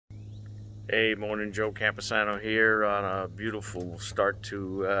Hey, morning, Joe Campesano here on a beautiful start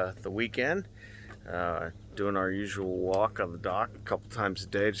to the weekend. Doing our usual walk on the dock a couple times a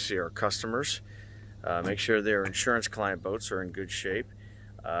day to see our customers. Make sure their insurance client boats are in good shape.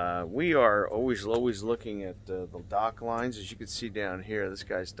 We are always looking at the dock lines. As you can see down here, this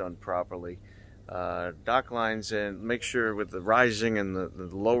guy's done properly. Dock lines, and make sure with the rising and the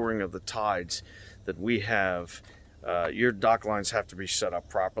lowering of the tides that we have, your dock lines have to be set up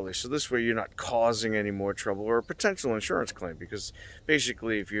properly, so this way you're not causing any more trouble or a potential insurance claim, because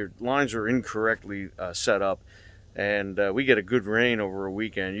basically if your lines are incorrectly set up and we get a good rain over a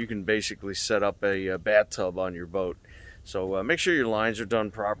weekend, you can basically set up a bathtub on your boat. So make sure your lines are done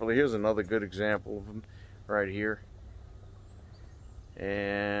properly. Here's another good example of them right here,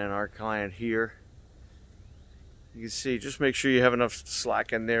 and our client here. You can see, just make sure you have enough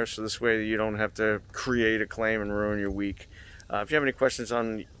slack in there, so this way you don't have to create a claim and ruin your week. If you have any questions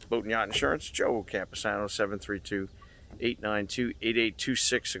on boat and yacht insurance, Joe Campesano,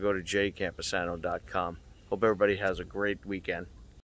 732-892-8826, or go to jcampesano.com. Hope everybody has a great weekend.